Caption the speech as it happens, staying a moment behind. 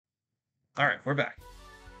Alright, we're back.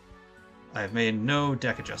 I've made no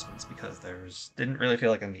deck adjustments because there's didn't really feel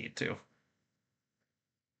like a need to.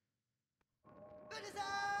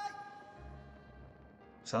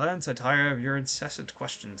 Silence, I tire of your incessant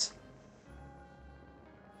questions.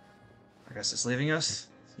 I guess it's leaving us.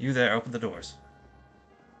 You there, open the doors.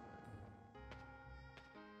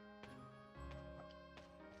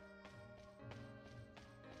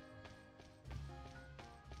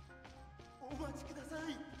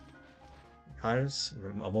 Highness,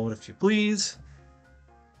 a moment if you please.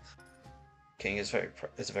 King is a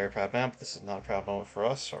very proud man, but this is not a proud moment for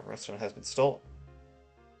us. Our restaurant has been stolen.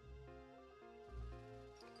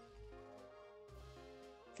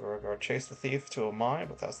 The royal guard chased the thief to a mine,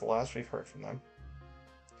 but that's the last we've heard from them.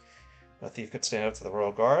 The thief could stand up to the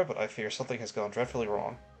royal guard, but I fear something has gone dreadfully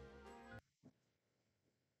wrong.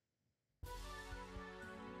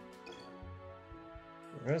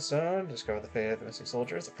 Redstone, discover the fate of the missing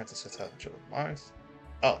soldiers. The princess has had the children's minds.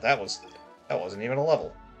 Oh, that wasn't even a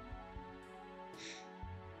level.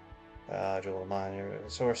 Jewel of mine, area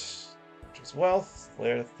source, which is wealth.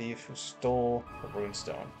 Lair the thief who stole the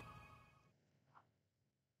runestone.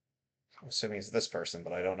 I'm assuming it's this person,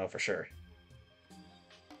 but I don't know for sure.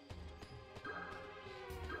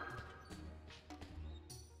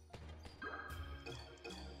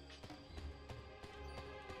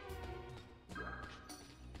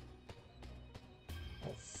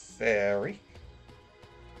 Fairy.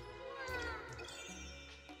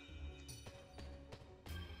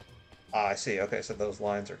 Ah, I see. Okay, so those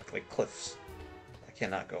lines are like cliffs. I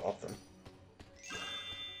cannot go up them.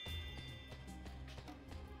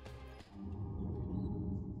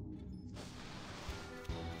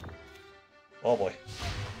 Oh boy.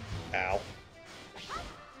 Ow.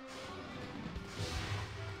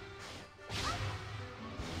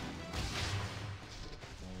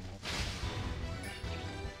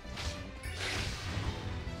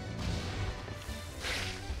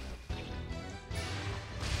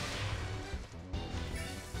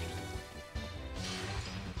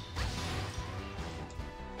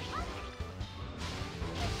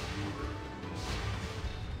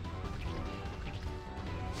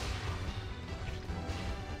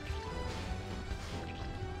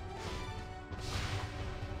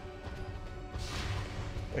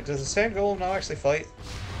 Wait, does the sand golem not actually fight?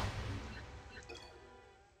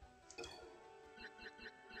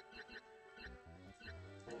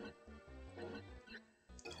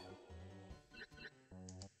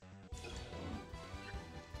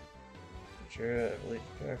 Sure, I believe.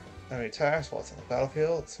 Enemy attacks while it's on the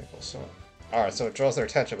battlefield. Alright, so it draws their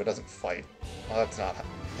attention but doesn't fight. Well, that's not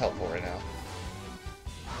helpful right now.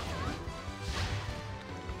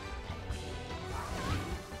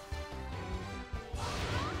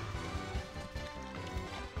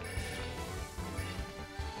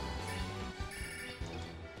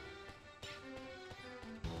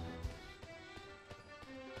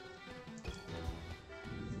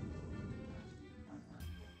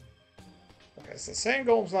 Okay, so Sand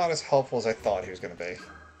Golem's not as helpful as I thought he was going to be.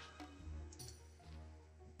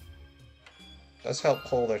 Does help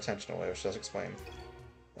pull their attention away, which does explain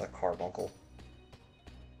the carbuncle.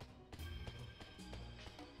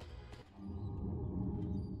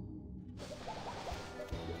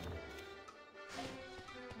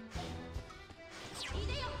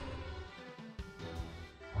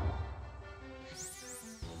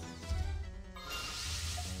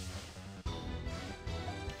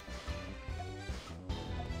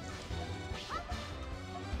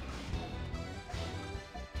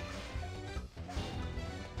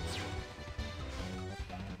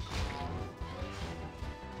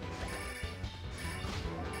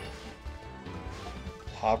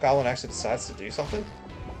 Hobgoblin actually decides to do something?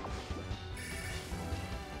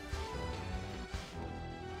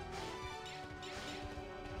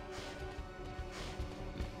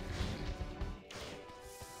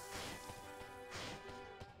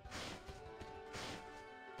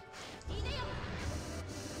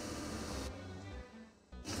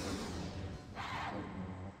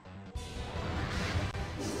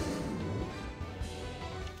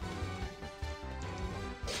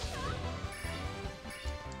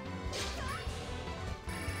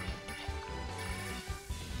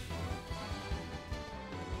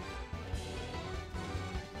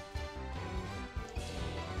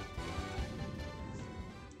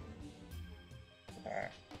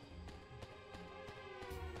 Alright.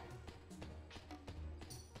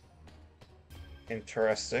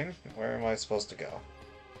 Interesting. Where am I supposed to go?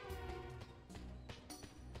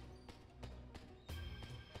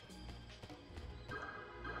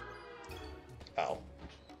 Oh.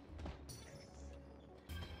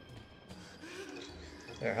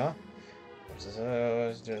 There, huh?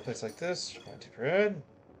 Do a place like this, 2 per head.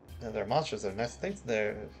 And there are monsters that are nice things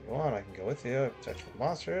there. If you want, I can go with you. Protect from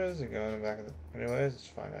monsters. You go in the back of the... Anyways, it's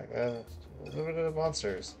fine back there. A little bit of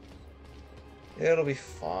monsters. It'll be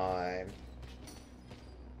fine.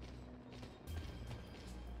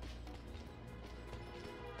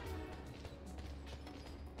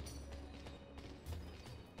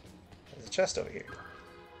 There's a chest over here.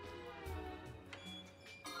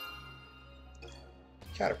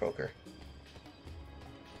 Caterpoker.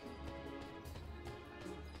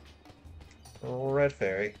 Red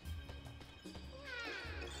fairy.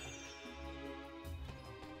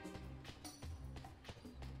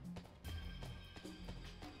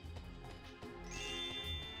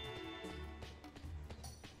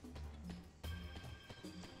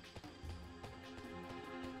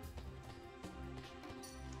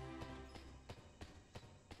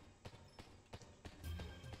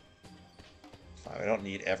 Fine, we don't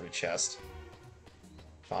need every chest.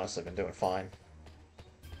 I've honestly been doing fine.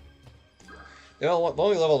 The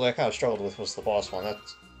only level that I kind of struggled with was the boss one.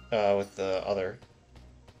 That's with the other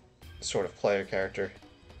sort of player character.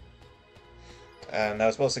 And that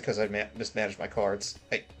was mostly because I mismanaged my cards.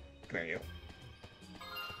 Hey, come here, you.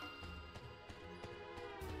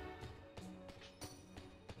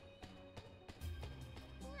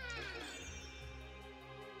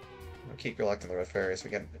 I'll keep collecting the red fairies. We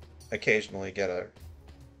can occasionally get a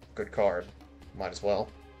good card. Might as well.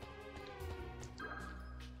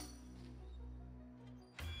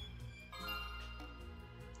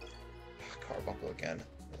 Carbuncle again.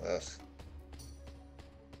 Ugh.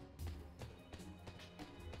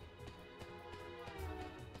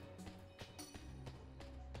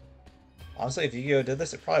 Honestly, if Yu-Gi-Oh! Did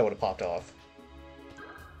this, it probably would have popped off.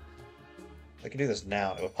 They could do this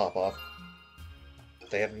now and it would pop off.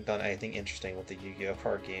 They haven't done anything interesting with the Yu-Gi-Oh!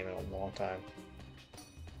 Card game in a long time.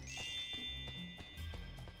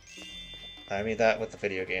 I mean that with the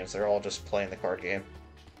video games. They're all just playing the card game.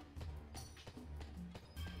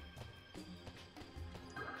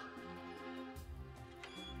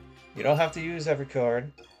 You don't have to use every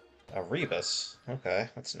card. A Rebus. Okay,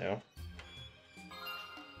 that's new.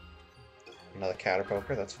 Another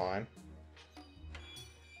Caterpoker, that's fine.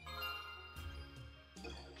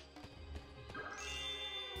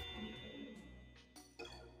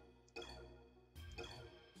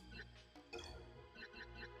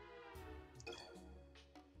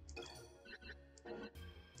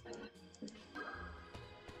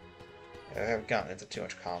 I haven't gotten into too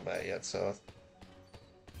much combat yet, so...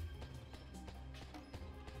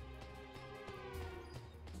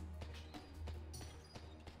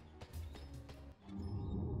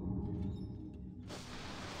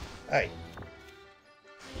 Hey.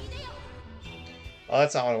 Oh,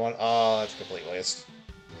 that's not what I want. Oh, that's a complete waste.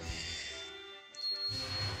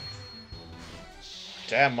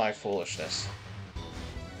 Damn my foolishness.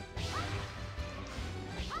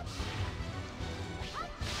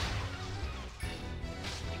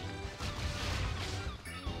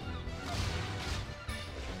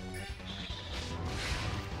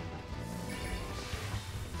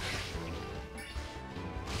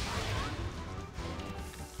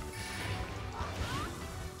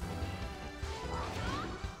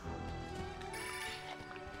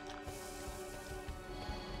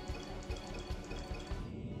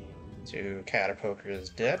 Two Caterpoker is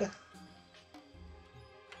dead.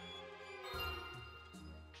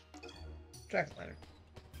 Jack-o'-lantern.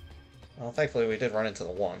 Well, thankfully we did run into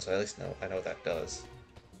the one, so at least I know what that does.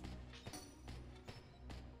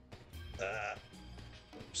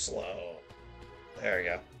 Slow. There we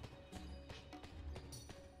go.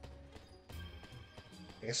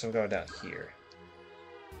 I guess I'm going down here.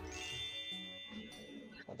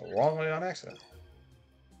 Went the wrong way on accident.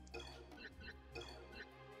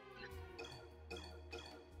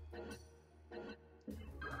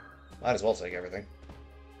 Might as well take everything.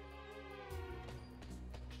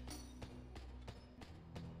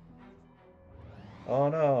 Oh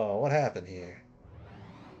no, what happened here?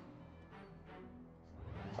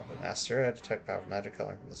 Puppet Master, I detect powerful magic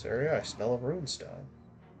coming from this area. I smell a runestone.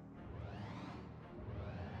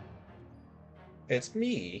 It's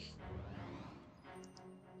me.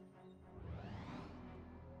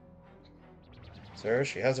 Sir,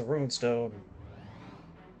 she has a runestone.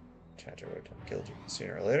 Chanter would have killed you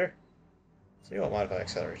sooner or later. So you won't mind if I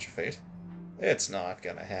accelerate your fate. It's not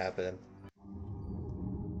gonna happen.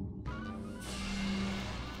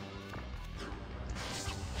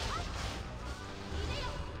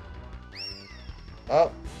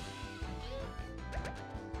 Oh.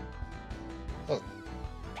 Oh.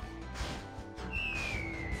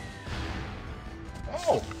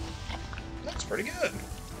 Oh! That's pretty good.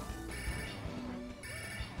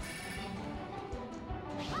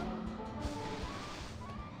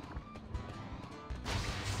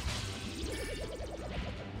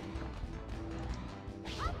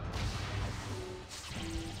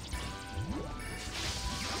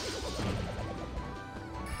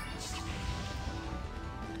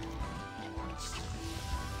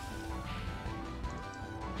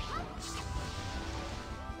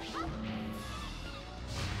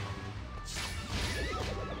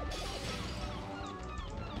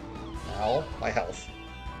 Ow, my health.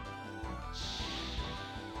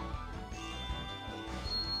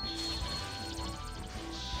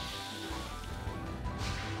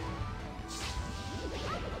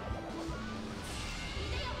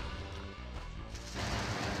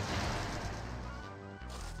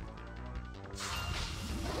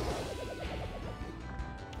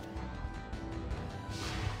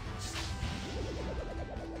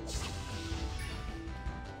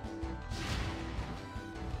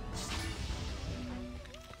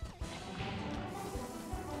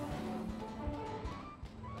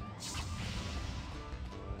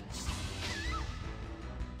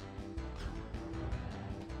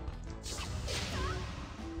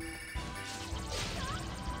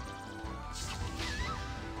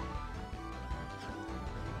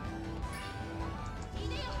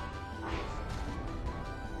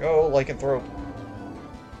 Go, Lycanthrope.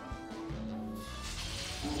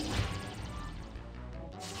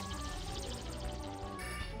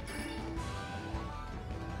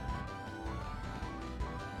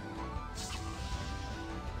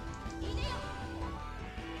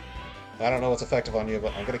 I don't know what's effective on you,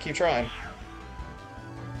 but I'm gonna keep trying.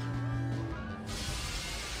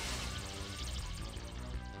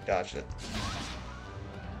 Dodged it.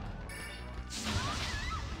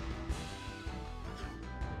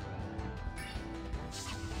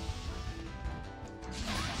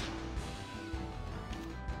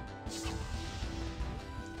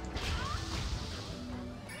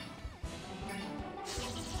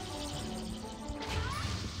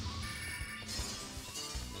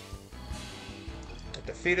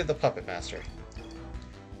 Defeated the Puppet Master.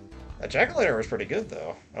 A Jack-o'-lantern was pretty good,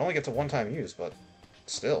 though. I only get to one-time use, but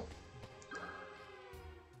still.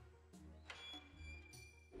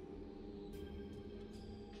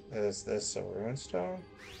 Is this a Ruin Stone?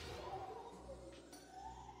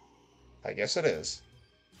 I guess it is.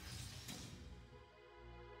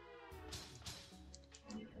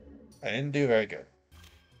 I didn't do very good.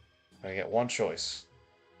 I get one choice.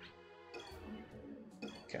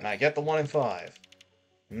 Can I get the 1 in 5?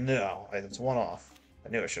 No, it's one off. I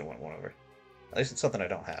knew I should have went one over. At least it's something I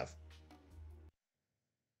don't have.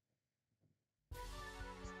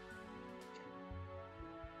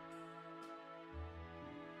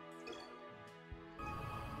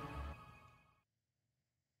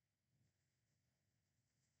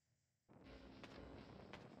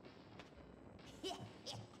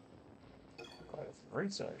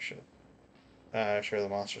 Sorry, shit. Sure, the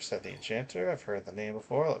monster said the enchanter. I've heard the name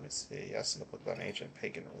before. Let me see. Yes, in the book about ancient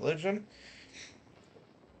pagan religion.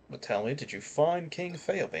 But tell me, did you find King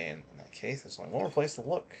Feobane? In that case, there's only one more place to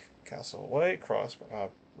look. Castle Away, cross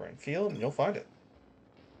Rainfield, and you'll find it.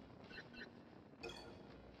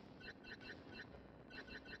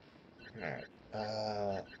 Alright.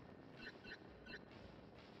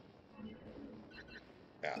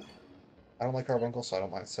 Yeah. I don't like Carbuncle, so I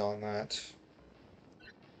don't mind selling that.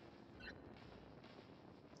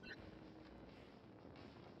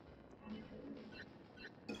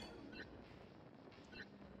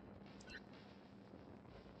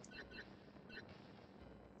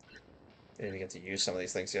 I didn't even get to use some of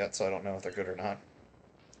these things yet, so I don't know if they're good or not.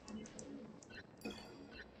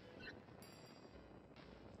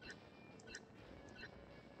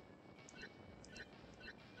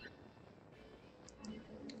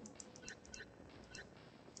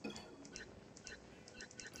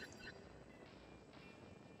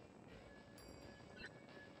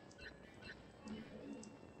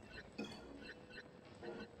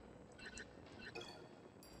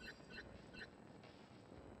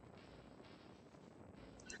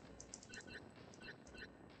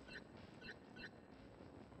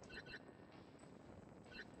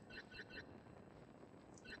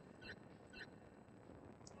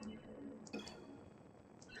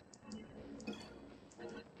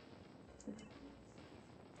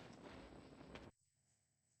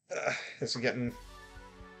 This is getting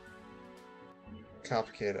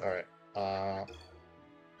complicated. Alright.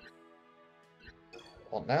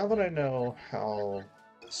 Well, now that I know how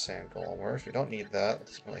Sand Golem works, we don't need that. It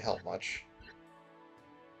doesn't really help much.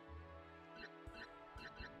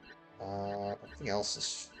 Everything else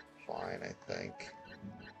is fine, I think.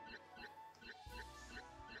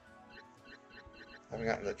 I haven't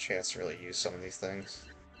gotten the chance to really use some of these things.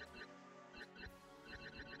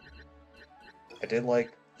 I did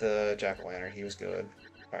like the Jack-o'-lantern, he was good.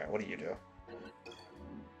 Alright, what do you do?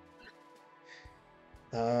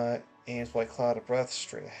 Aims White Cloud of Breath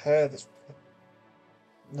straight ahead. This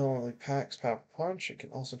normally packs Power Punch. It can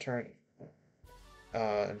also turn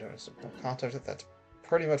into a contact. That's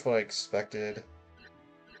pretty much what I expected.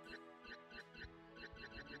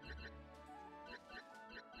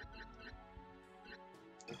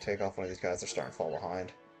 Take off one of these guys, they're starting to fall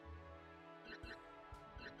behind.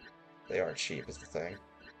 They are cheap, is the thing.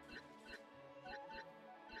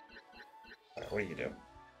 Alright, what do you do?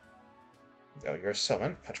 Oh, you're a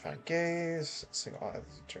summon. Petrifying Gaze. Single eye.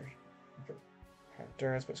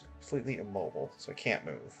 Endurance, but it's completely immobile, so it can't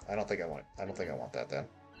move. I don't think I want. I don't think I want that then.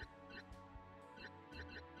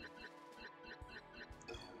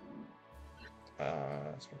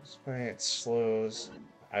 It slows.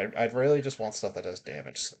 I'd really just want stuff that does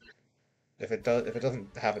damage. If it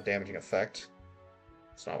doesn't have a damaging effect,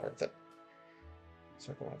 it's not worth it.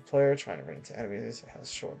 Circle one player trying to run into enemies. It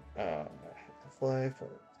has short half-life, but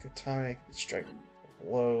good timing. Strike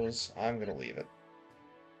blows. I'm gonna leave it.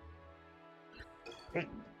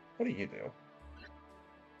 What do you do?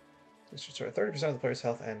 This restore 30% of the player's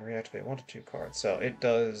health and reactivate 1 to 2 cards. So it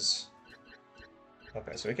does.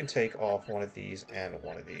 Okay, so we can take off one of these and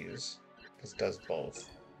one of these. This does both.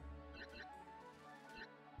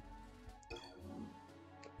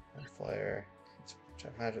 And flare.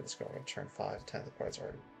 Check magic. This card will turn 5 to 10 of the cards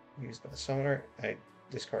are used by the summoner.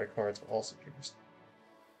 Discarded cards will also be used.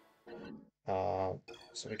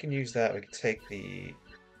 So we can use that. We can take the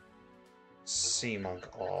Sea Monk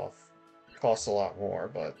off. Costs a lot more,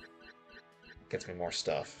 but gets me more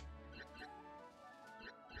stuff.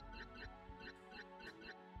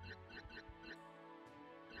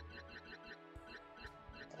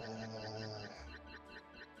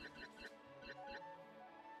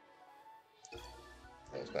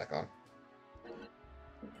 Those back on.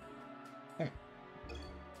 I'm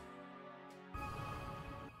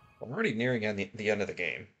already nearing the end of the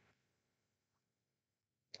game.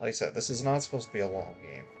 Like I said, this is not supposed to be a long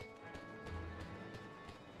game.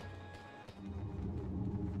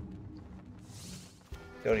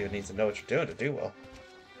 You don't even need to know what you're doing to do well.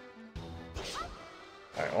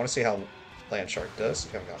 Alright, I want to see how Land Shark does.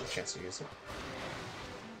 We haven't gotten a chance to use it.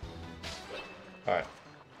 Alright.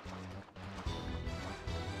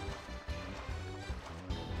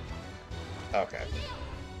 Okay.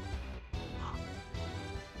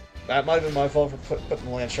 That might have been my fault for putting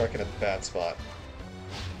the Land Shark in a bad spot.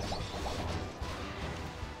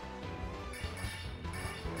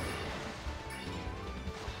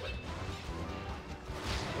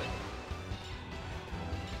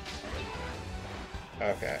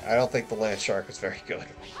 Okay, I don't think the Land Shark is very good.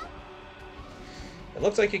 It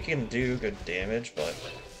looks like it can do good damage, but...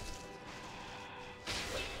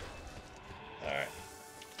 Alright.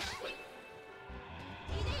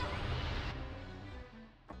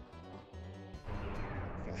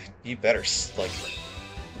 You better, like,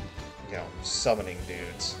 you know, summoning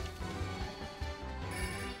dudes.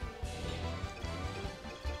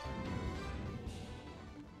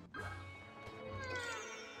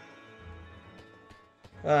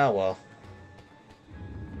 Ah, well.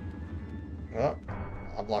 Well,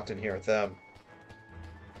 I'm locked in here with them.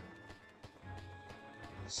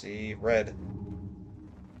 See, red.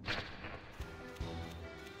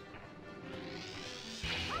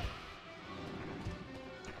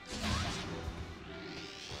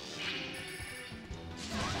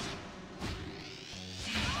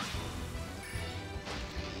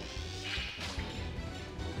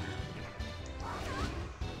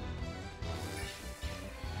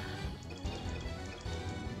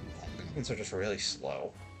 These are just really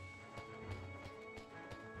slow.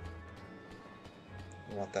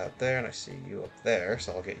 I want that there, and I see you up there,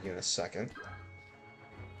 so I'll get you in a second.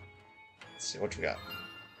 Let's see what you got.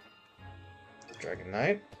 Dragon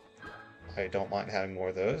Knight. I don't mind having more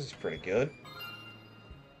of those, it's pretty good.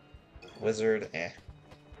 Wizard, eh.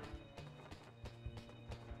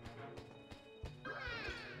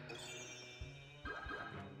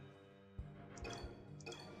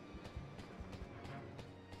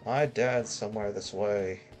 My dad's somewhere this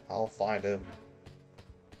way. I'll find him.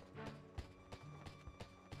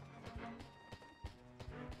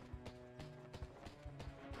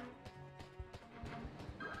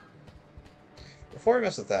 Before I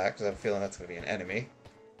mess with that, because I'm feeling that's going to be an enemy.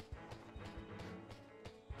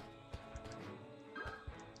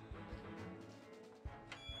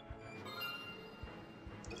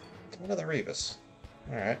 Another Rebus.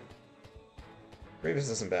 Alright. Rebus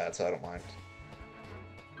isn't bad, so I don't mind.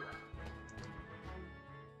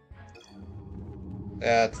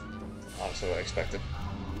 That's honestly what I expected.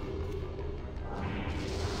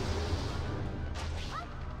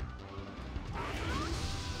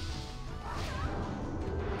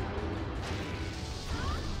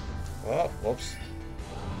 Oh, whoops.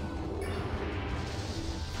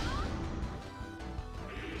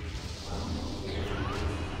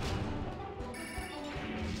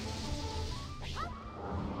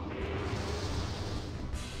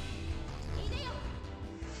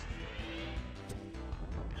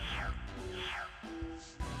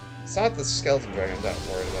 It's not the skeleton dragon I'm not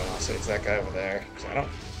worried about, honestly. It's that guy over there. 'Cause I don't...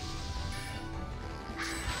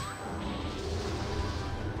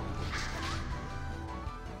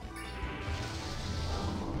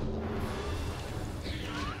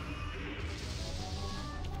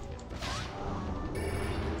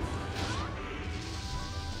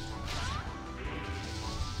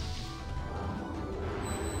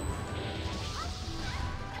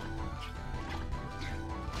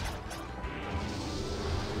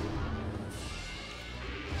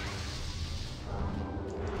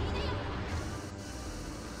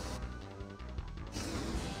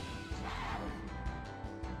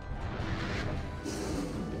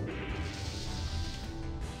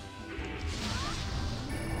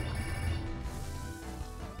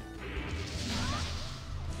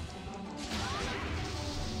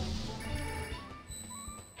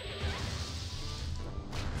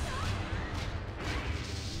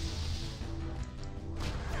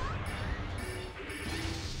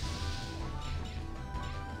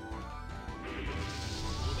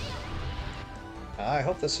 I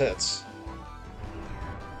hope this hits.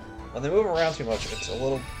 When they move around too much, it's a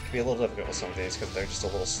little can be a little difficult with some of these because they're just a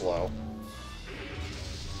little slow.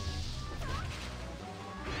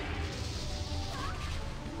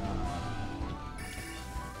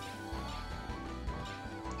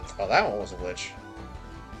 Oh, that one was a lich.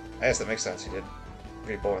 I guess that makes sense. He did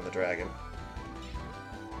reborn the dragon.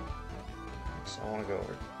 So I want to go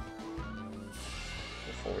over.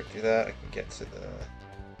 Before we do that, I can get to the.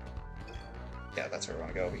 Yeah, that's where we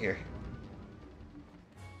want to go, over here.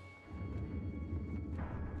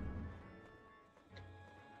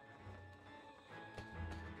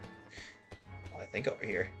 Well, I think over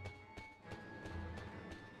here.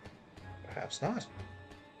 Perhaps not.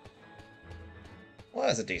 Well,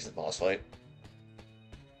 that's a decent boss fight.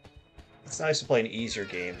 It's nice to play an easier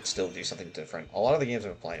game and still do something different. A lot of the games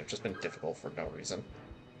I've been playing have just been difficult for no reason.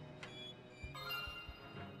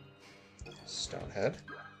 Stonehead.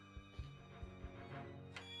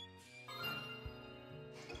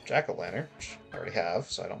 Jack-o'-lantern, which I already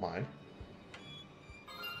have, so I don't mind.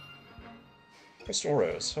 Crystal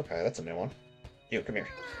Rose. Okay, that's a new one. You, come here.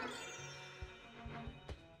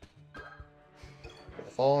 For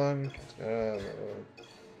the Fallen. I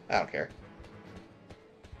don't care.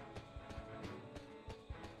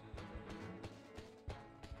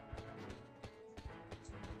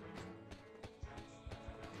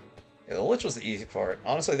 Yeah, the Lich was the easy part.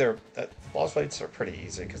 Honestly, boss fights are pretty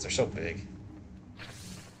easy because they're so big.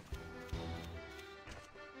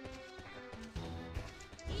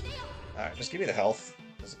 Alright, just give me the health.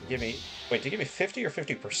 Give me... Wait, do you give me 50 or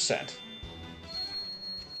 50%?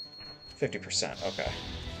 50%, okay.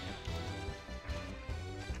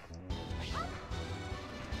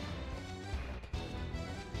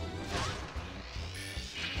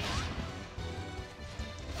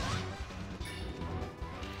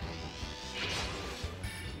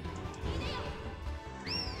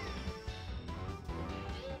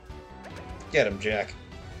 Get him, Jack.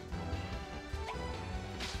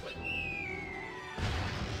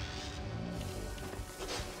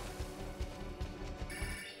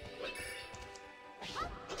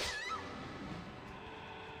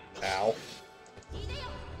 Ow.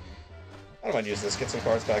 I don't mind using this. Get some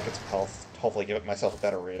cards back, get some health. Hopefully give myself a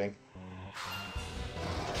better rating.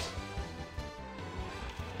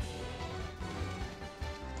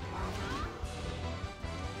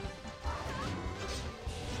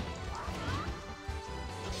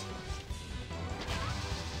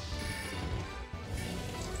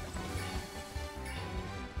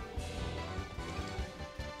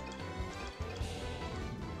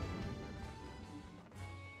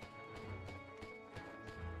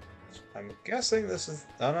 I'm guessing this is...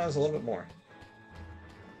 Oh, no, there's a little bit more.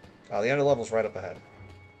 Oh, the end level's right up ahead.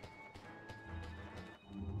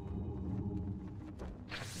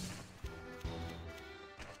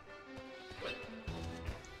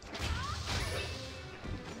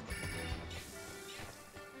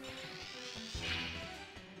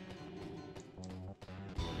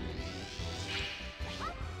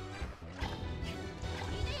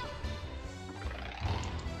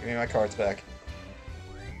 Give me my cards back.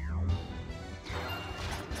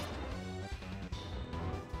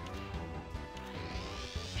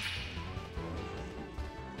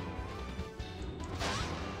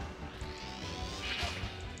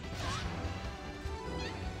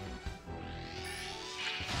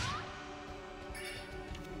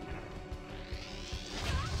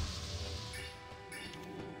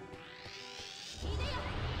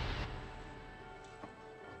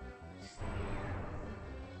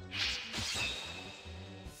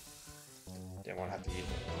 Didn't want to have to eat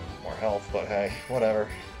more health, but hey, whatever.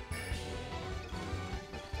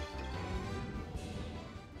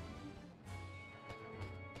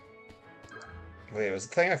 Wait, it was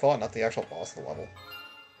the thing I fought, not the actual boss of the level.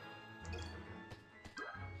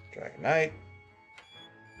 Dragon Knight.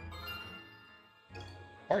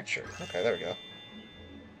 Archer. Okay, there we go.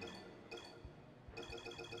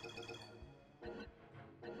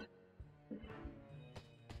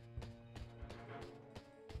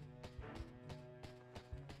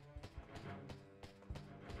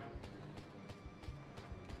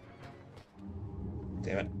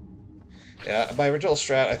 Damn it. Yeah, my original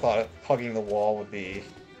strat, I thought hugging the wall would be...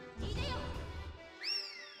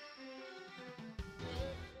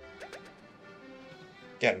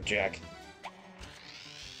 Get him, Jack.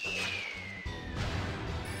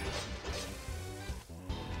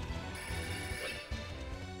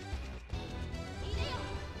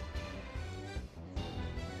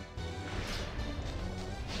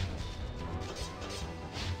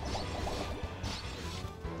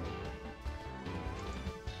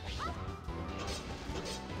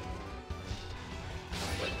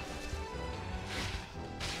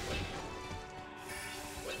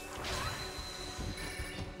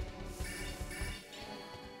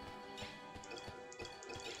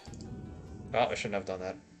 Oh, I shouldn't have done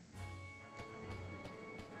that.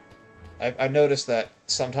 I've noticed that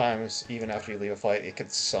sometimes, even after you leave a fight, it can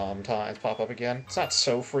sometimes pop up again. It's not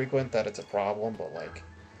so frequent that it's a problem, but, like,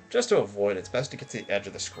 just to avoid it, it's best to get to the edge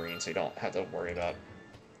of the screen so you don't have to worry about,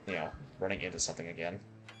 you know, running into something again.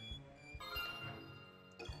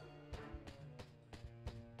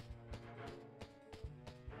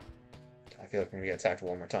 I feel like I'm gonna get attacked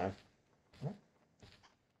one more time.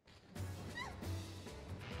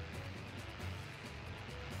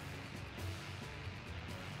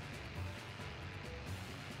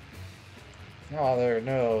 Oh, there,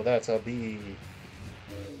 no, that's a bee.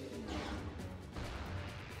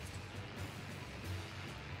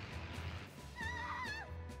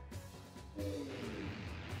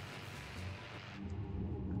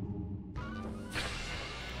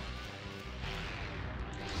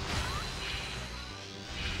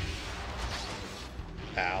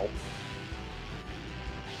 Ow.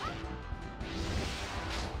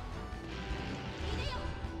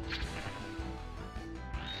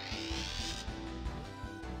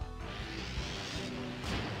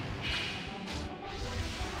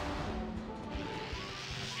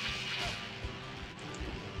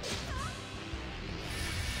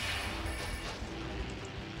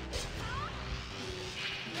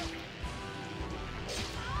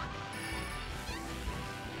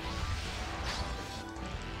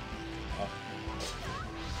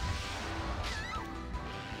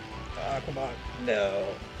 Ah, come on. No.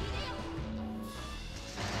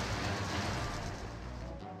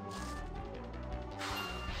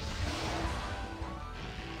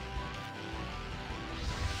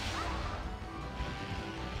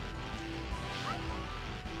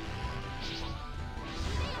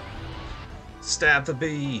 Stab the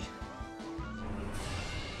bee.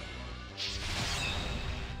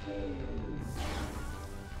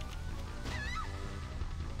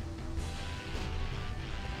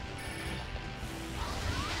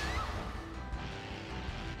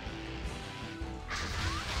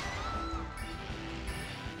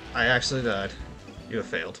 I actually died. You have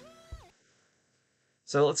failed.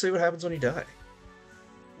 So let's see what happens when you die.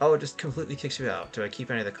 Oh, it just completely kicks you out. Do I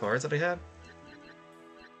keep any of the cards that I had?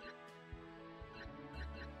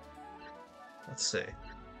 Let's see.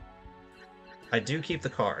 I do keep the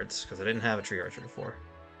cards, because I didn't have a Tree Archer before.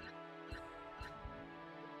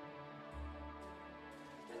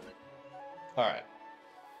 Alright.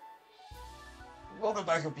 We'll go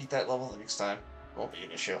back and beat that level the next time. Won't be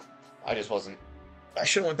an issue. I just wasn't... I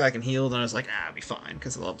should have went back and healed, and I was like, ah, I'll be fine,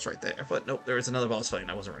 because the level's right there. But nope, there was another boss fight, and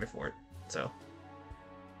I wasn't ready for it. So,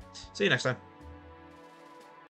 see you next time.